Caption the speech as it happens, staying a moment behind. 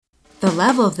The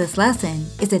level of this lesson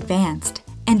is advanced,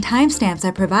 and timestamps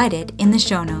are provided in the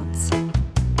show notes.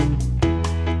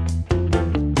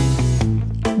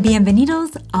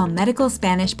 Bienvenidos al Medical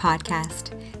Spanish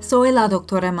Podcast. Soy la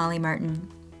doctora Molly Martin.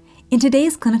 In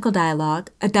today's clinical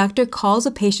dialogue, a doctor calls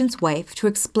a patient's wife to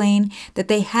explain that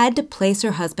they had to place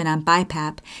her husband on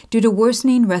BiPAP due to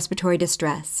worsening respiratory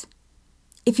distress.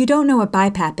 If you don't know what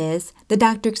BiPAP is, the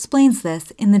doctor explains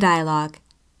this in the dialogue.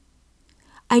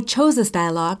 I chose this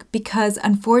dialogue because,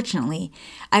 unfortunately,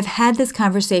 I've had this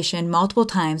conversation multiple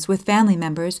times with family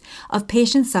members of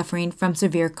patients suffering from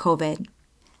severe COVID.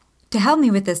 To help me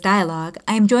with this dialogue,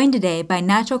 I am joined today by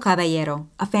Nacho Caballero,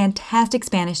 a fantastic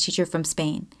Spanish teacher from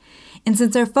Spain. And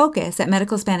since our focus at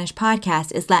Medical Spanish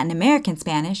Podcast is Latin American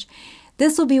Spanish,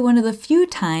 this will be one of the few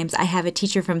times I have a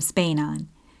teacher from Spain on.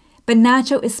 But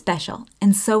Nacho is special,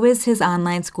 and so is his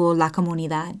online school, La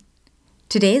Comunidad.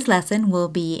 Today's lesson will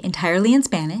be entirely in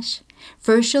Spanish.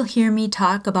 First, you'll hear me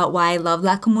talk about why I love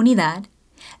La Comunidad.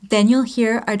 Then you'll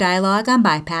hear our dialogue on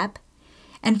BiPAP.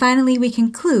 And finally, we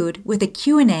conclude with a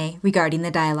Q&A regarding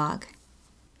the dialogue.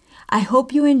 I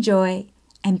hope you enjoy,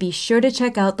 and be sure to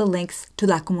check out the links to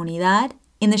La Comunidad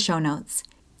in the show notes.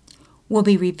 We'll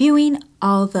be reviewing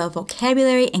all the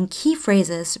vocabulary and key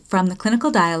phrases from the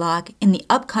clinical dialogue in the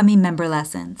upcoming member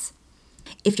lessons.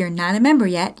 If you're not a member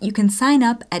yet, you can sign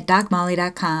up at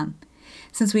docmolly.com.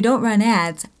 Since we don't run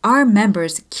ads, our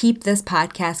members keep this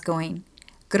podcast going.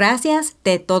 Gracias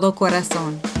de todo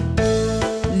corazón.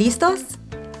 ¿Listos?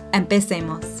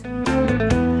 Empecemos.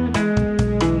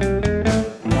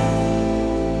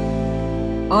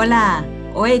 Hola,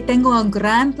 hoy tengo el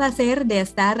gran placer de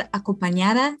estar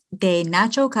acompañada de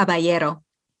Nacho Caballero.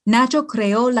 Nacho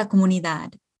creó La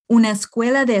Comunidad, una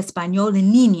escuela de español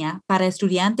en línea para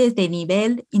estudiantes de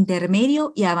nivel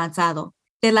intermedio y avanzado,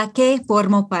 de la que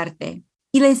formo parte.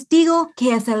 Y les digo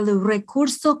que es el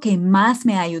recurso que más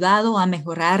me ha ayudado a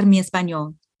mejorar mi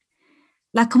español.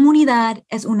 La comunidad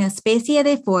es una especie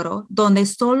de foro donde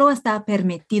solo está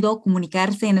permitido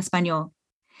comunicarse en español.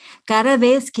 Cada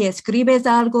vez que escribes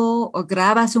algo o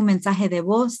grabas un mensaje de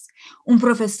voz, un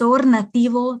profesor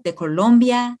nativo de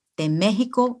Colombia, de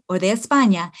México o de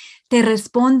España te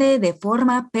responde de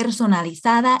forma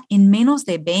personalizada en menos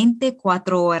de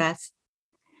 24 horas.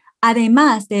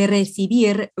 Además de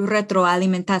recibir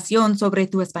retroalimentación sobre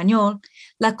tu español,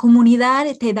 la comunidad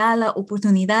te da la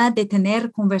oportunidad de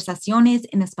tener conversaciones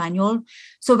en español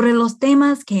sobre los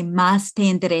temas que más te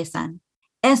interesan.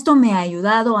 Esto me ha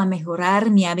ayudado a mejorar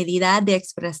mi habilidad de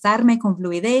expresarme con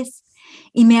fluidez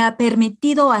y me ha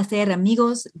permitido hacer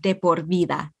amigos de por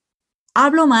vida.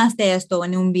 Hablo más de esto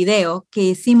en un video que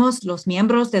hicimos los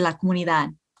miembros de la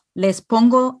comunidad. Les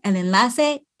pongo el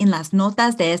enlace en las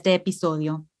notas de este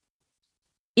episodio.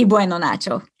 Y bueno,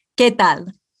 Nacho, ¿qué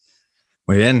tal?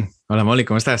 Muy bien. Hola, Molly,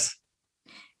 ¿cómo estás?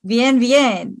 Bien,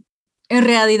 bien. En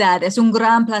realidad, es un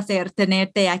gran placer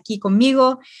tenerte aquí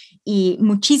conmigo y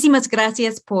muchísimas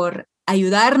gracias por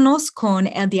ayudarnos con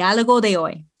el diálogo de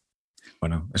hoy.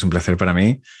 Bueno, es un placer para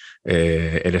mí.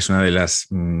 Eres una de las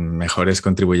mejores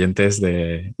contribuyentes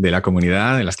de la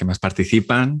comunidad, de las que más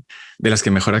participan, de las que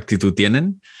mejor actitud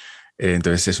tienen.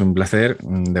 Entonces es un placer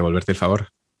devolverte el favor.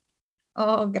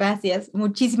 Oh, gracias.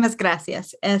 Muchísimas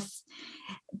gracias.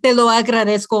 Te lo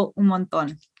agradezco un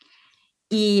montón.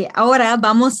 Y ahora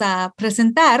vamos a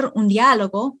presentar un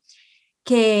diálogo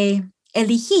que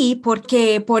elegí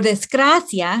porque, por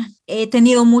desgracia, he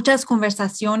tenido muchas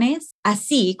conversaciones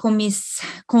así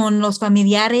con los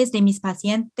familiares de mis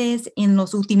pacientes en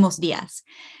los últimos días.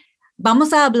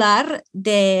 Vamos a hablar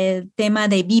del tema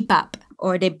de BiPAP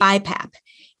o de BiPAP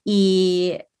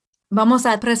y vamos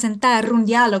a presentar un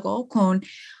diálogo con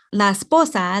la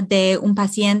esposa de un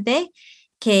paciente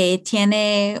que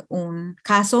tiene un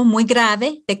caso muy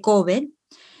grave de COVID.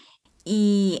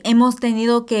 Y hemos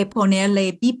tenido que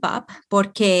ponerle BiPAP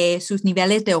porque sus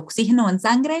niveles de oxígeno en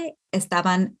sangre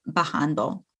estaban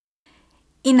bajando.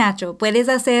 Y Nacho, ¿puedes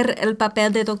hacer el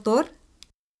papel de doctor?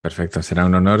 Perfecto, será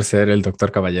un honor ser el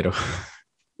doctor Caballero.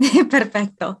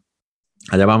 Perfecto.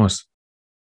 Allá vamos.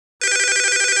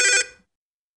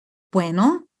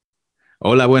 Bueno.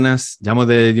 Hola, buenas. Llamo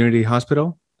de Unity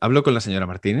Hospital. ¿Hablo con la señora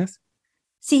Martínez?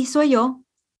 Sí, soy yo.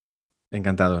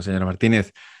 Encantado, señora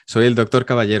Martínez. Soy el doctor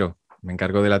Caballero. Me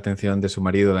encargo de la atención de su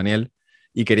marido, Daniel,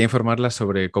 y quería informarla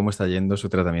sobre cómo está yendo su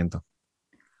tratamiento.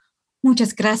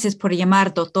 Muchas gracias por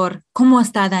llamar, doctor. ¿Cómo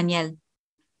está Daniel?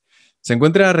 Se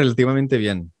encuentra relativamente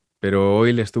bien, pero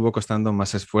hoy le estuvo costando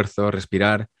más esfuerzo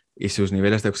respirar y sus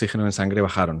niveles de oxígeno en sangre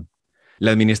bajaron. Le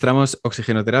administramos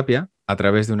oxigenoterapia a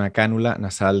través de una cánula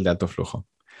nasal de alto flujo.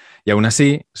 Y aún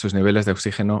así, sus niveles de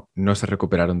oxígeno no se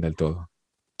recuperaron del todo.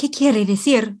 ¿Qué quiere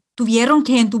decir? ¿Tuvieron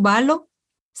que entubarlo?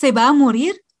 ¿Se va a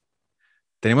morir?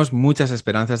 Tenemos muchas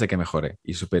esperanzas de que mejore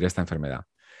y supere esta enfermedad,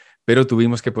 pero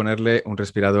tuvimos que ponerle un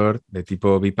respirador de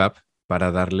tipo BiPAP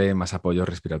para darle más apoyo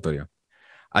respiratorio.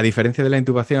 A diferencia de la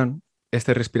intubación,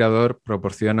 este respirador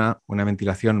proporciona una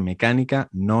ventilación mecánica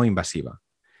no invasiva.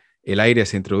 El aire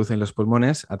se introduce en los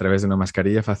pulmones a través de una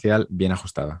mascarilla facial bien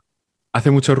ajustada.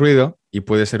 Hace mucho ruido y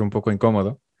puede ser un poco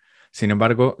incómodo. Sin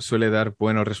embargo, suele dar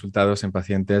buenos resultados en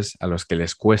pacientes a los que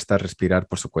les cuesta respirar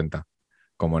por su cuenta,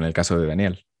 como en el caso de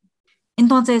Daniel.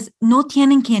 Entonces, no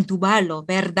tienen que entubarlo,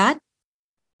 ¿verdad?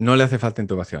 No le hace falta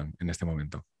intubación en este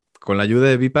momento. Con la ayuda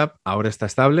de BiPAP ahora está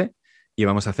estable y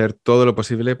vamos a hacer todo lo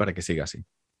posible para que siga así.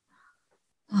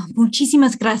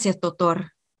 Muchísimas gracias,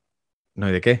 doctor. No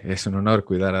hay de qué, es un honor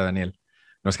cuidar a Daniel.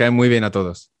 Nos cae muy bien a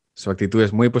todos. Su actitud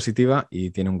es muy positiva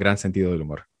y tiene un gran sentido del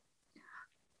humor.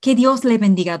 Que Dios le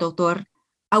bendiga, doctor,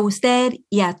 a usted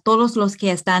y a todos los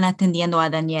que están atendiendo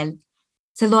a Daniel.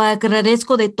 Se lo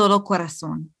agradezco de todo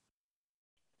corazón.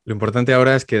 Lo importante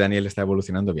ahora es que Daniel está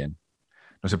evolucionando bien.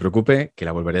 No se preocupe, que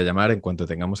la volveré a llamar en cuanto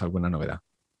tengamos alguna novedad.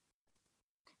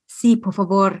 Sí, por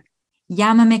favor,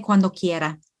 llámame cuando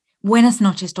quiera. Buenas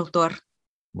noches, doctor.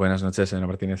 Buenas noches, señora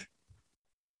Martínez.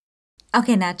 Ok,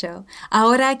 Nacho.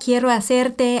 Ahora quiero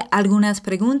hacerte algunas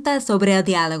preguntas sobre el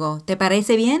diálogo. ¿Te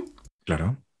parece bien?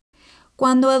 Claro.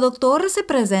 Cuando el doctor se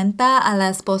presenta a la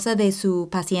esposa de su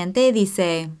paciente,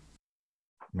 dice,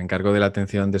 Me encargo de la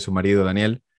atención de su marido,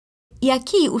 Daniel. y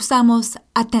aquí usamos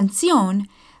atención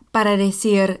para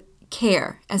decir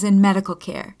care, as in medical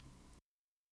care.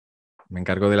 Me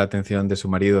encargo de la atención de su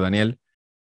marido, Daniel.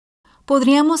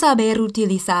 ¿Podríamos haber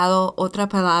utilizado otra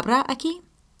palabra aquí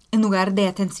en lugar de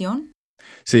atención?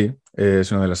 Sí,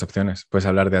 es una de las opciones. Puedes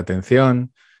hablar de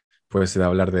atención, puedes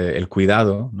hablar del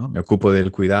cuidado, ¿no? Me ocupo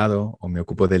del cuidado o me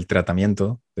ocupo del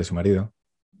tratamiento de su marido.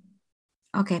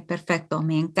 Ok, perfecto.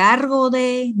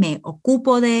 Me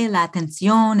ocupo de la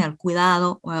atención, el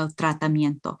cuidado o el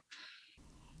tratamiento.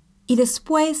 Y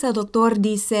después el doctor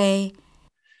dice,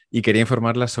 Y quería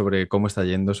informarla sobre cómo está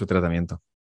yendo su tratamiento.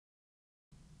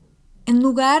 en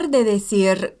lugar de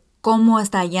decir cómo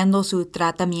está yendo su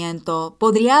tratamiento,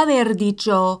 podría haber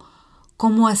dicho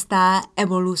cómo está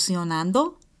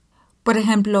evolucionando. Por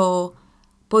ejemplo,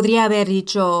 podría haber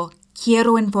dicho,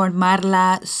 quiero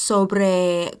informarla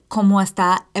sobre cómo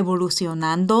está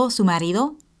evolucionando su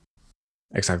marido.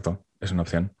 Exacto, es una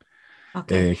opción. Ok,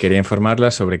 Quería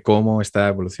informarla sobre cómo está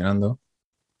evolucionando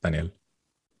Daniel.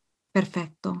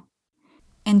 perfecto.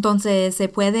 Entonces se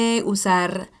puede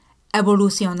usar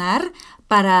evolucionar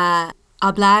para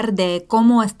hablar de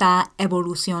cómo está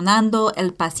evolucionando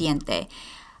el paciente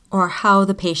or how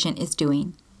the patient is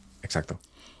doing. Exacto.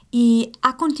 Y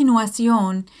a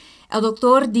continuación, el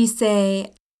doctor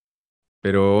dice,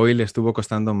 Pero hoy le estuvo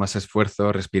costando más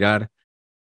esfuerzo respirar.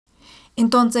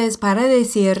 entonces para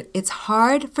decir it's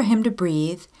hard for him to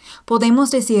breathe,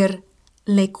 podemos decir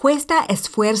le cuesta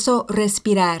esfuerzo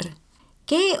respirar.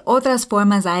 ¿Qué otras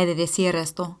formas hay de decir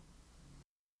esto?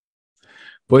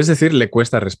 Puedes decir le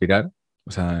cuesta respirar,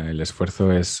 o sea, el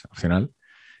esfuerzo es opcional.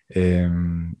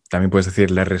 También puedes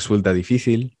decir le resulta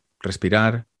difícil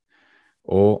respirar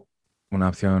o una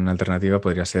opción alternativa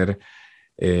podría ser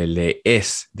le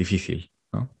es difícil,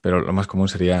 ¿no? Pero lo más común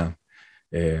sería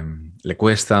le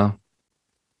cuesta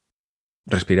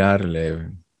respirar,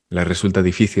 le resulta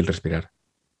difícil respirar.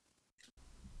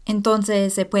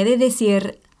 Entonces se puede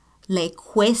decir le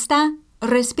cuesta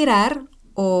respirar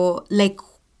o le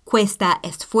cuesta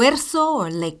esfuerzo o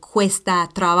le cuesta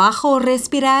trabajo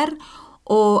respirar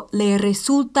o le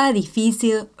resulta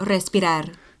difícil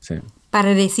respirar Sí.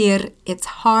 para decir it's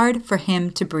hard for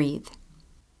him to breathe.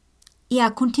 Y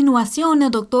a continuación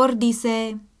el doctor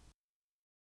dice,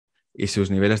 Y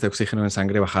sus niveles de oxígeno en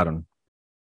sangre bajaron.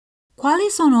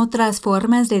 ¿cuáles son otras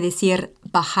formas de decir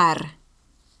bajar?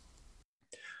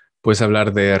 Puedes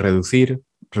hablar de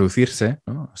reducirse,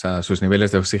 ¿no? O sea, sus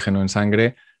niveles de oxígeno en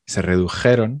sangre se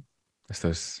redujeron. Esto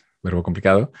es verbo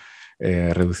complicado.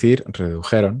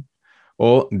 Redujeron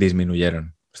o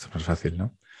disminuyeron. Esto es más fácil,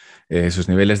 ¿no? Sus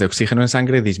niveles de oxígeno en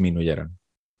sangre disminuyeron.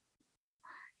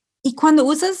 Y cuando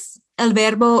usas el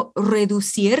verbo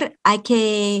reducir, hay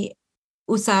que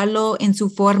usarlo en su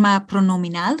forma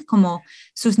pronominal, como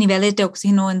sus niveles de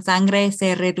oxígeno en sangre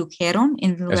se redujeron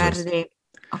en lugar Eso es. de...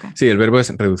 Ok, Sí, el verbo es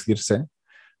reducirse,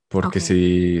 porque ok.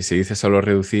 si dices solo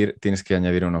reducir, tienes que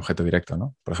añadir un objeto directo,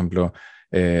 ¿no? Por ejemplo,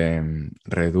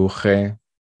 reduje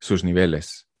sus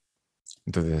niveles.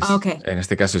 Entonces, Ok. en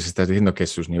este caso, si estás diciendo que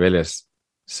sus niveles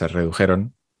se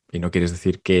redujeron y no quieres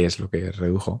decir qué es lo que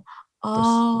redujo, pues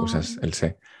Oh, usas el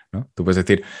se, ¿no? Tú puedes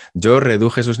decir, yo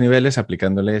reduje sus niveles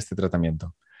aplicándole este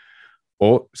tratamiento.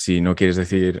 O si no quieres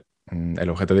decir el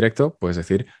objeto directo, puedes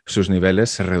decir sus niveles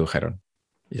se redujeron.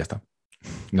 Y ya está.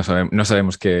 No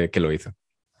sabemos qué lo hizo.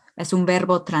 Es un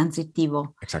verbo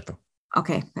transitivo. Exacto.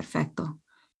 Ok, perfecto.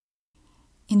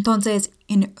 Entonces,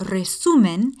 en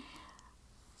resumen,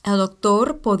 el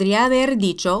doctor podría haber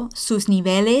dicho sus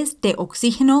niveles de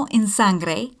oxígeno en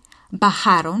sangre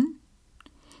bajaron,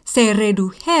 se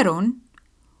redujeron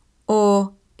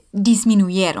o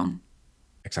disminuyeron.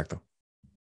 Exacto.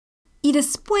 Y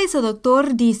después el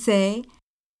doctor dice...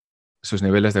 Sus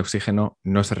niveles de oxígeno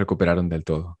no se recuperaron del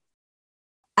todo.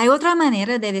 ¿Hay otra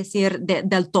manera de decir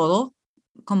del todo?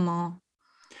 Como...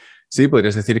 Sí,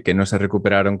 podrías decir que no se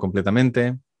recuperaron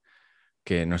completamente,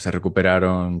 que no se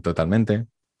recuperaron totalmente,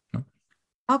 ¿no?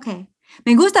 Ok.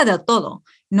 Me gusta del todo.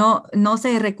 No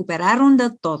se recuperaron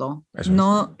del todo.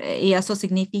 Eso es. Y eso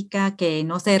significa que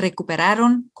no se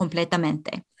recuperaron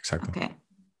completamente. Exacto. Okay.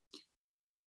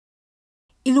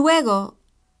 Y luego,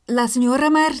 la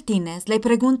señora Martínez le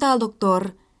pregunta al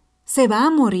doctor, ¿se va a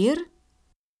morir?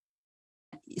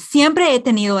 Siempre he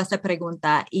tenido esta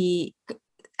pregunta y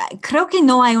creo que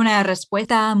no hay una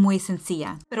respuesta muy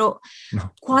sencilla. Pero,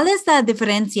 No. ¿cuál es la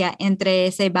diferencia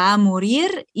entre se va a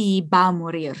morir y va a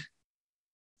morir?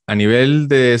 A nivel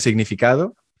de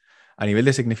significado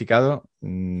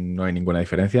no hay ninguna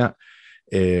diferencia.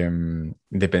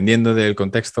 Dependiendo del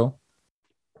contexto,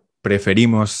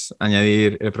 preferimos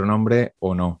añadir el pronombre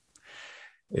o no.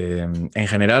 En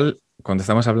general, cuando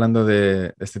estamos hablando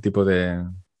de este tipo o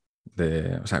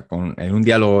sea, en un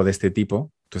diálogo de este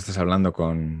tipo, tú estás hablando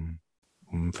con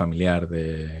un familiar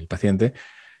del paciente,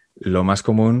 lo más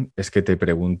común es que te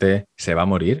pregunte, ¿se va a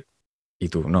morir? Y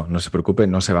tú, no se preocupe,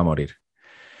 no se va a morir.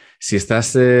 Si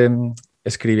estás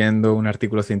escribiendo un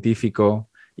artículo científico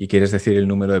y quieres decir el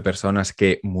número de personas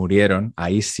que murieron,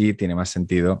 ahí sí tiene más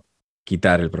sentido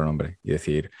quitar el pronombre y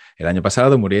decir, el año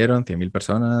pasado murieron 100.000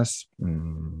 personas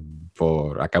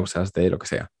a causas de lo que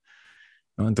sea,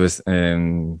 ¿no? Entonces,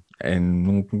 en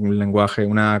un lenguaje,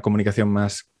 una comunicación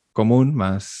más común,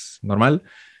 más normal,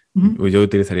 yo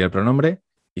utilizaría el pronombre,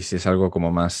 y si es algo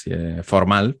como más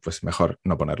formal, pues mejor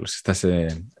no ponerlo. Si estás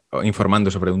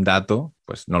informando sobre un dato,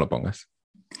 pues no lo pongas.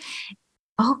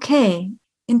 Ok,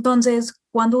 entonces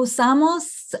cuando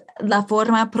usamos la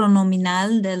forma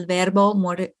pronominal del verbo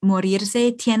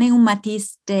morirse, ¿tiene un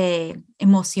matiz de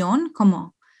emoción?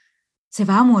 Como, ¿se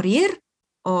va a morir?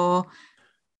 O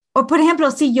por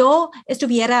ejemplo, si yo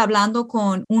estuviera hablando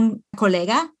con un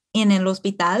colega en el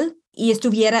hospital y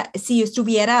si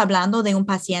estuviera hablando de un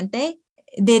paciente,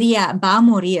 diría, ¿va a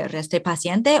morir este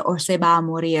paciente o se va a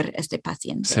morir este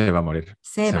paciente? Se va a morir.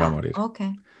 Se va a morir. Ok.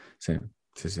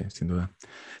 Sí, sin duda.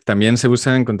 También se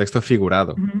usa en contexto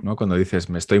figurado, ¿no? Cuando dices,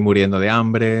 me estoy muriendo de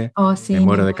hambre, Oh, sí, me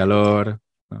muero de calor,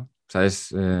 ¿no? O sea,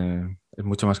 es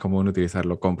mucho más común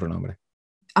utilizarlo con pronombre.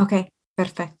 Ok,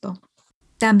 perfecto.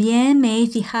 También me he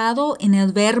fijado en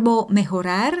el verbo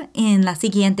mejorar en la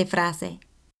siguiente frase.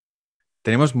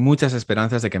 Tenemos muchas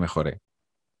esperanzas de que mejore.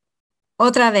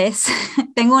 Otra vez,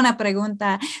 tengo una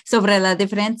pregunta sobre la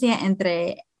diferencia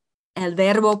entre el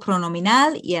verbo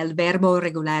pronominal y el verbo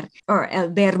regular, o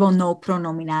el verbo no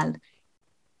pronominal.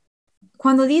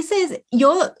 Cuando dices,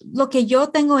 lo que yo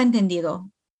tengo entendido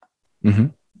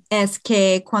es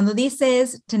que cuando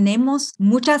dices tenemos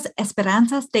muchas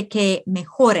esperanzas de que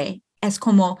mejore, es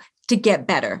como to get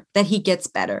better, that he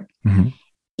gets better.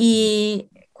 Y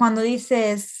cuando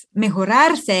dices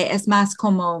mejorarse, es más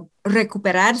como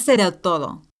recuperarse del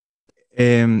todo.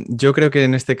 Yo creo que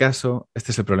en este caso,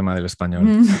 este es el problema del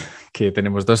español, que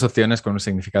tenemos dos opciones con un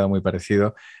significado muy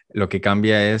parecido. Lo que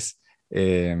cambia es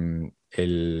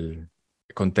el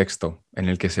contexto en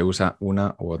el que se usa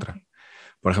una u otra.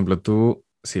 Por ejemplo, tú,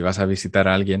 si vas a visitar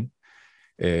a alguien,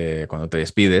 cuando te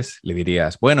despides, le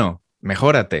dirías, bueno,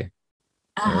 mejórate,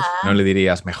 ¿sabes? No le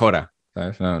dirías mejora,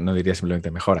 ¿sabes? No dirías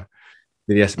simplemente mejora.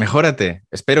 Dirías, mejórate,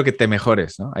 espero que te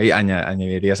mejores, ¿no? Ahí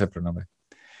añadirías el pronombre.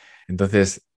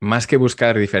 Entonces, más que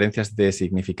buscar diferencias de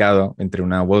significado entre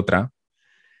una u otra,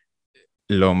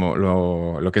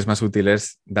 lo que es más útil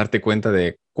es darte cuenta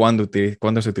de cuándo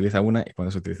se utiliza una y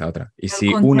cuándo se utiliza otra. Y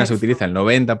si una se utiliza el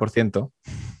 90%,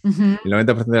 el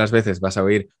 90% de las veces vas a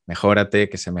oír mejórate,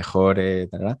 que se mejore,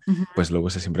 pues lo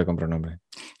uses siempre con pronombre.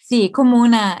 Sí,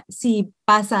 si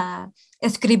vas a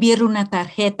escribir una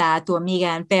tarjeta a tu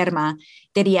amiga enferma,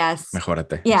 dirías,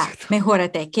 mejórate.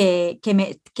 Mejórate, que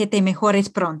te mejores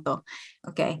pronto.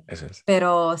 Ok. Eso es.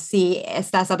 Pero si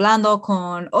estás hablando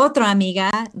con otra amiga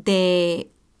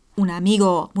de un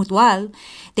amigo mutual,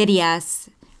 dirías,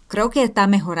 creo que está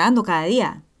mejorando cada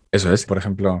día. Eso es. Por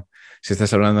ejemplo, si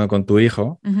estás hablando con tu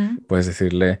hijo, puedes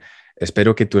decirle,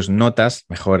 espero que tus notas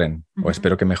mejoren Ujú. o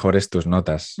espero que mejores tus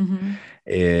notas. Ujú.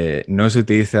 No se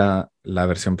utiliza la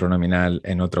versión pronominal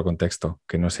en otro contexto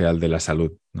que no sea el de la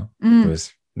salud, ¿no? Mm.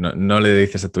 Entonces, no le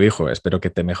dices a tu hijo, espero que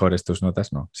te mejores tus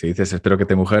notas, no. Si dices, espero que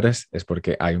te mejores, es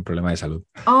porque hay un problema de salud.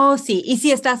 Oh, sí. Y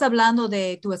si estás hablando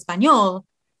de tu español,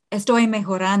 estoy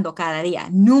mejorando cada día.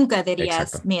 Nunca dirías,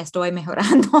 Exacto, me estoy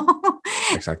mejorando.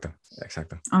 exacto,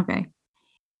 exacto. Ok.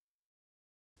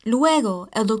 Luego,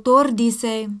 el doctor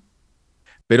dice,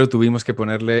 Pero tuvimos que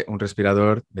ponerle un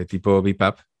respirador de tipo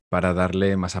BiPAP para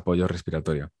darle más apoyo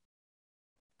respiratorio.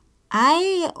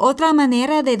 ¿hay otra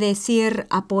manera de decir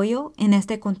apoyo en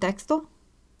este contexto?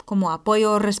 ¿Como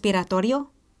apoyo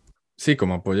respiratorio? Sí,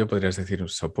 como apoyo podrías decir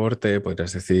soporte,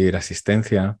 podrías decir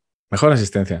asistencia, mejor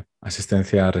asistencia,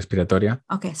 asistencia respiratoria.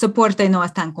 Ok, soporte no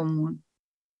es tan común.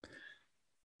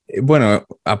 Bueno,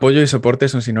 apoyo y soporte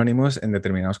son sinónimos en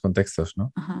determinados contextos,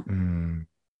 ¿no? Ajá.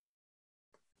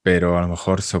 Pero a lo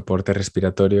mejor soporte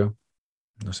respiratorio,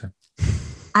 no sé.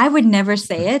 I would never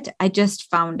say it. I just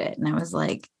found it and I was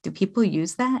like, do people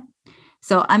use that?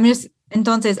 So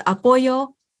entonces,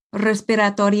 apoyo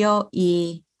respiratorio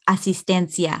y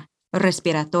asistencia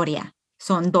respiratoria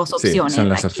son dos Sí, son opciones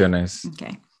las aquí. opciones.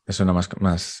 Okay. Es una más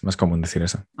común decir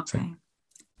eso. Sí. Okay.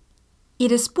 Y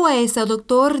después el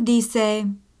doctor dice,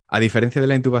 A diferencia de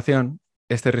la intubación,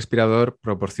 este respirador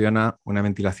proporciona una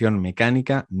ventilación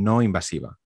mecánica no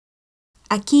invasiva.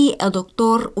 aquí el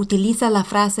doctor utiliza la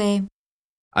frase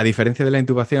A diferencia de la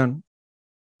intubación,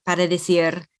 para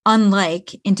decir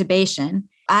unlike intubation.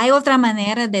 Hay otra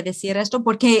manera de decir esto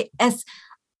porque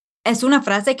es una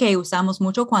frase que usamos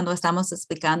mucho cuando estamos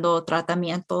explicando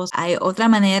tratamientos. Hay otra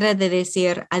manera de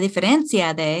decir a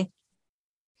diferencia de.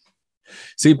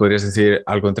 sí, podrías decir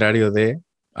al contrario de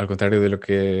lo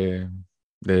que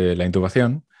de la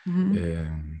intubación, Uh-huh.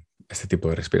 este tipo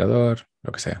de respirador,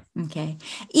 lo que sea. Okay.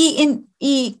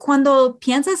 Y cuando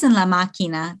piensas en la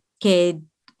máquina que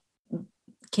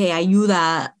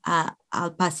ayuda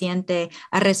al paciente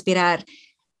a respirar,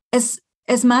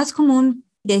 es más común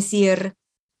decir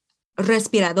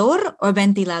respirador o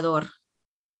ventilador.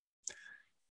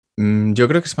 Yo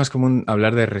creo que es más común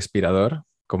hablar de respirador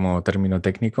como término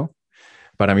técnico.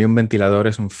 Para mí un ventilador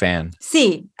es un fan.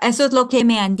 Sí, eso es lo que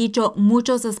me han dicho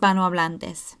muchos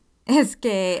hispanohablantes. Es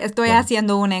que estoy Claro.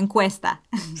 haciendo una encuesta.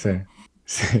 Sí,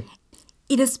 sí.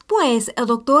 Y después el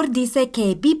doctor dice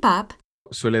que BiPAP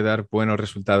Suele dar buenos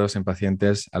resultados en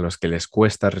pacientes a los que les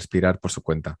cuesta respirar por su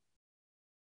cuenta.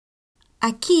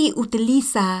 aquí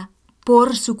utiliza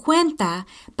por su cuenta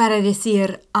para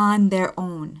decir on their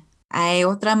own. ¿Hay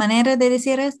otra manera de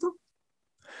decir esto?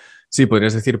 Sí,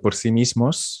 podrías decir por sí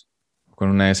mismos, con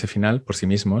una S final, por sí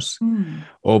mismos,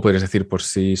 o podrías decir por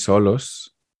sí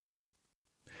solos.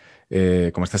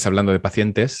 Como estás hablando de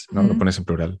pacientes, ¿no? Lo pones en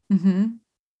plural. Uh-huh.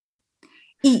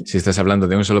 Y, Si estás hablando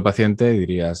de un solo paciente,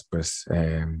 dirías, pues,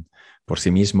 por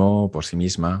sí mismo, por sí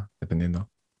misma, dependiendo.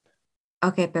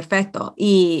 ok, perfecto.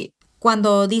 Y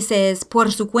cuando dices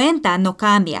por su cuenta, no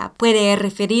cambia. Puede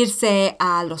referirse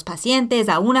a los pacientes,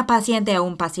 a una paciente, a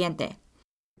un paciente.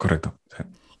 Correcto. Sí.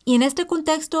 Y en este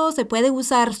contexto se puede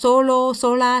usar solo,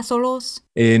 sola, solos.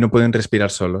 No pueden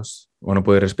respirar solos o no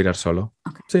puede respirar solo.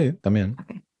 Okay. Sí, también.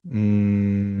 Okay.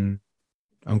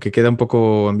 Aunque queda un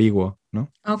poco ambiguo,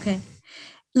 ¿no? Ok.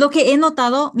 Lo que he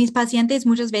notado, mis pacientes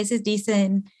muchas veces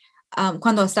dicen,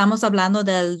 cuando estamos hablando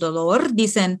del dolor,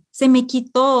 dicen, se me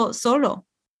quitó solo.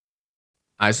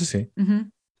 Ah, eso sí. Uh-huh.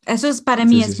 Eso es para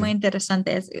mí Sí, sí, es muy sí.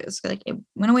 interesante. Es like, it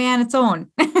went away on its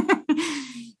own.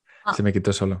 Se me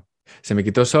quitó solo. Se me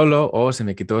quitó solo o se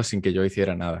me quitó sin que yo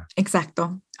hiciera nada.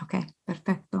 Exacto. Ok,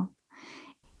 perfecto.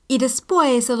 Y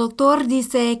después el doctor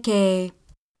dice que,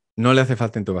 No le hace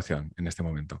falta intubación en este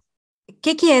momento.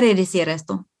 ¿qué quiere decir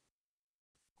esto?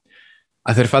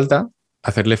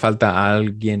 Hacerle falta a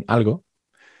alguien algo,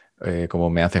 como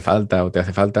me hace falta o te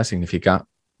hace falta, significa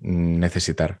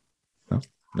necesitar, ¿no?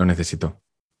 No necesito.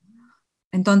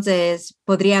 Entonces,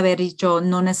 podría haber dicho,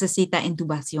 no necesita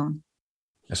intubación.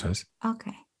 Eso es. Ok.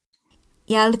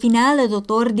 Y al final el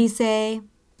doctor dice,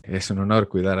 Es un honor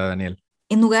cuidar a Daniel.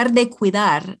 en lugar de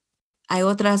cuidar, ¿hay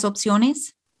otras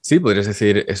opciones? Sí, podrías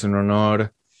decir, es un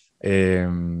honor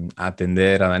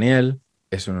atender a Daniel,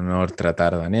 es un honor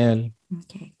tratar a Daniel.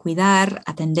 Okay. Cuidar,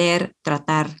 atender,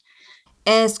 tratar.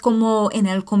 Es como en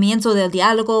el comienzo del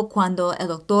diálogo cuando el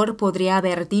doctor podría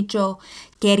haber dicho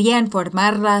quería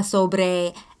informarla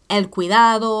sobre el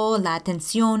cuidado, la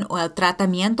atención o el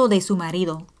tratamiento de su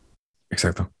marido.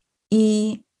 Exacto.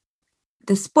 Y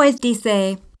después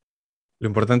dice, Lo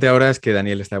importante ahora es que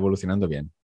Daniel está evolucionando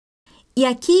bien. y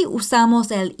aquí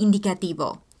usamos el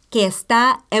indicativo, que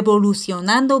está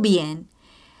evolucionando bien,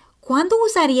 ¿Cuándo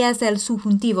usarías el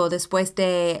subjuntivo después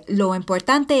de lo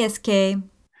importante es que?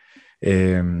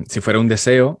 Si fuera un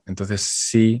deseo, entonces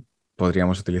sí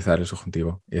podríamos utilizar el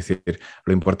subjuntivo. Es decir,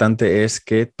 lo importante es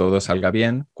que todo salga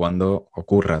bien cuando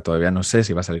ocurra. Todavía no sé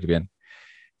si va a salir bien.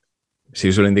 Si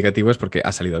uso el indicativo es porque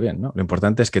ha salido bien, ¿no? Lo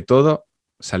importante es que todo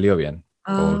salió bien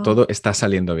o todo está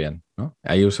saliendo bien, ¿no?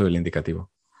 Ahí uso el indicativo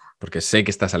porque sé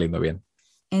que está saliendo bien.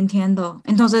 Entiendo.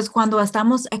 Entonces, cuando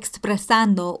estamos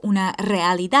expresando una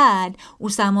realidad,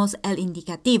 usamos el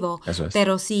indicativo, Eso es.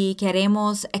 pero si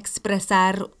queremos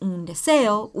expresar un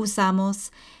deseo,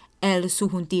 usamos el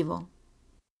subjuntivo.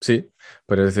 Sí,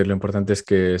 pero es decir, lo importante es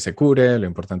que se cure, lo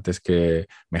importante es que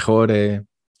mejore.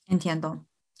 Entiendo.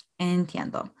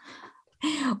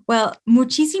 Well,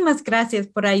 muchísimas gracias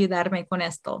por ayudarme con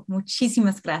esto.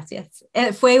 Muchísimas gracias.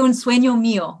 Fue un sueño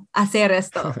mío hacer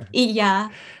esto y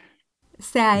ya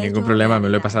se ha Ningún hecho problema, me lo he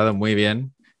realidad. pasado muy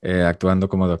bien actuando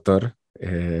como doctor.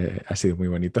 Ha sido muy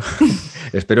bonito.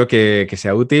 Espero que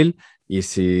sea útil y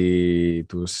si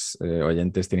tus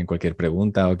oyentes tienen cualquier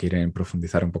pregunta o quieren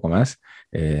profundizar un poco más,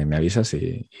 me avisas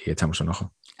y echamos un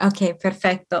ojo. Ok,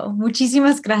 perfecto.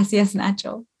 Muchísimas gracias,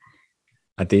 Nacho.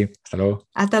 A ti, hasta luego.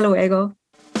 Hasta luego.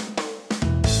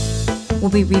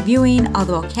 We'll be reviewing all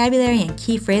the vocabulary and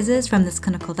key phrases from this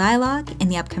clinical dialogue in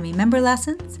the upcoming member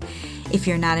lessons. If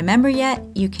you're not a member yet,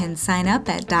 you can sign up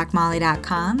at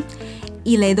docmolly.com.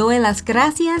 Y le doy las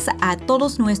gracias a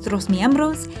todos nuestros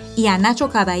miembros y a Nacho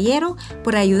Caballero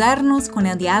por ayudarnos con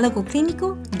el diálogo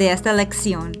clínico de esta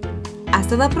lección.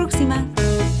 Hasta la próxima.